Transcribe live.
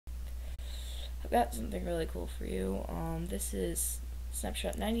got something really cool for you. This is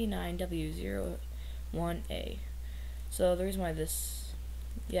Snapshot 99W01A. So the reason why this,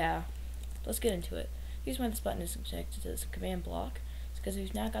 let's get into it. The reason why this button is connected to this command block is because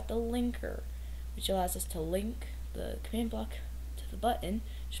we've now got the linker, which allows us to link the command block to the button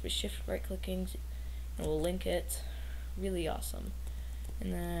just by shift right clicking, and we'll link it. Really awesome.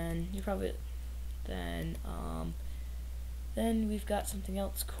 And then you probably then we've got something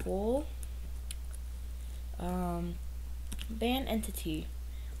else cool. Ban entity,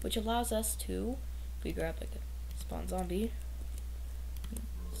 which allows us to, if we grab like a spawn zombie,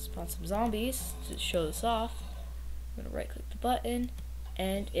 spawn some zombies to show this off. I'm gonna right click the button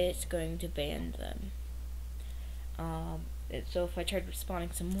and it's going to ban them. So if I tried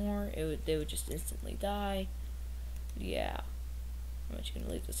respawning some more, they would just instantly die. Yeah. I'm just gonna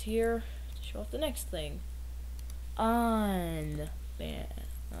leave this here to show off the next thing. Unban.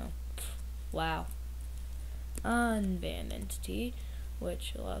 Oh, wow. Unban entity,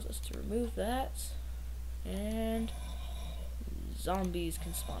 which allows us to remove that, and zombies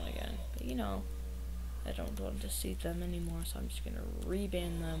can spawn again. But you know, I don't want to see them anymore, so I'm just gonna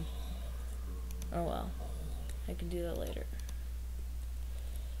reban them. Oh well, I can do that later.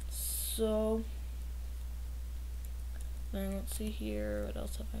 So then let's see here. What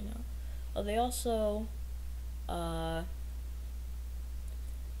else have I know? Oh, they also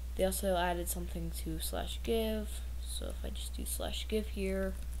added something to /give. So if I just do /give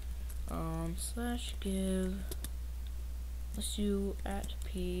here, /give, let's do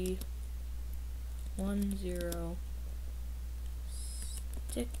 @p10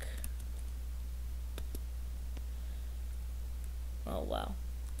 stick. Oh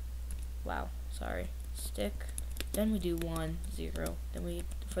wow, sorry, stick. Then we do 1 0. Then we,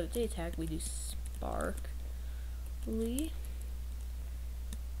 for the data tag, we do sparkly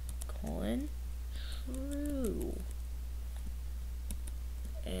colon true.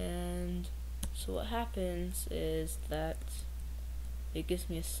 And so what happens is that it gives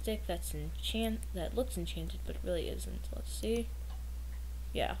me a stick that looks enchanted, but it really isn't. Let's see.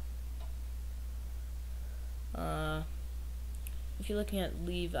 Yeah. If you're looking at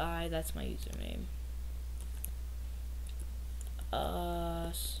Levi, that's my username.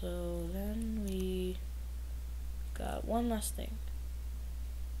 So then we got one last thing.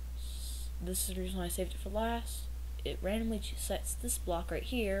 This is the reason why I saved it for last. It randomly sets this block right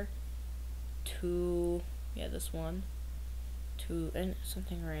here to, this one, to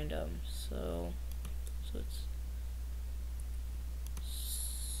something random. So it's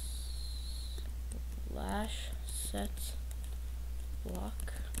 /set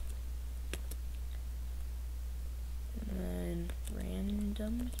block, and then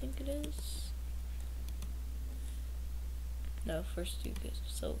random, I think it is. No, first do this.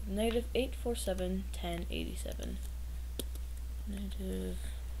 So -8471087.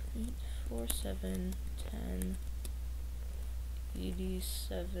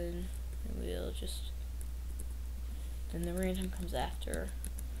 -8471087. And we'll just, then the random comes after.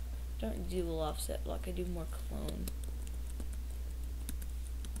 Don't do the offset block, I do more clone.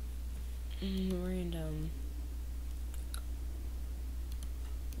 Random.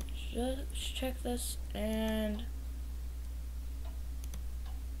 Just check this, and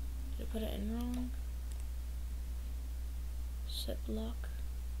did I put it in wrong? Set block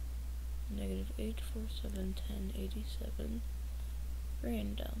 -8471087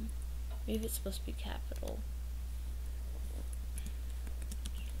 random. Maybe it's supposed to be capital.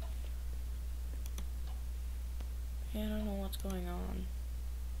 Yeah, I don't know what's going on.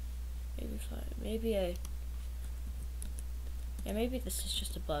 Maybe this is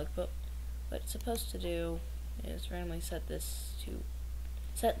just a bug, but what it's supposed to do is randomly set this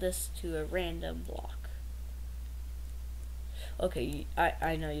to a random block. Okay,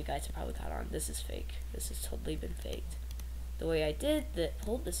 I know you guys have probably caught on. This is fake. This has totally been faked. The way I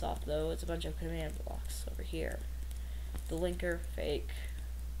pulled this off though is a bunch of command blocks over here. The linker, fake.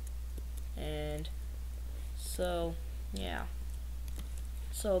 And so yeah.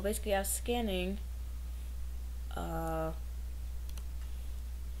 So basically I was scanning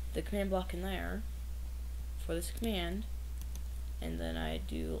the command block in there for this command, and then I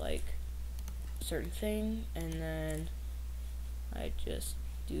do like a certain thing, and then I just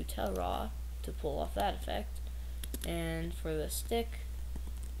do tell raw to pull off that effect. And for the stick,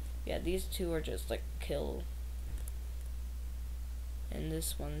 these two are just like kill, and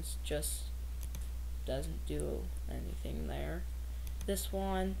this one's just doesn't do anything there. This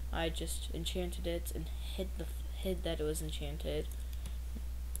one, I just enchanted it and hid that it was enchanted.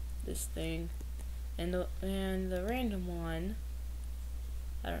 This thing, and the random one,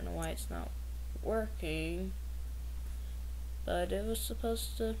 I don't know why it's not working, but it was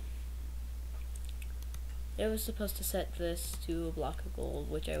supposed to set this to a block of gold,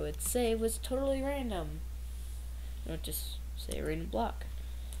 which I would say was totally random. I would just say a random block.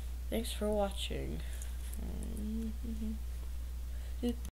 Thanks for watching.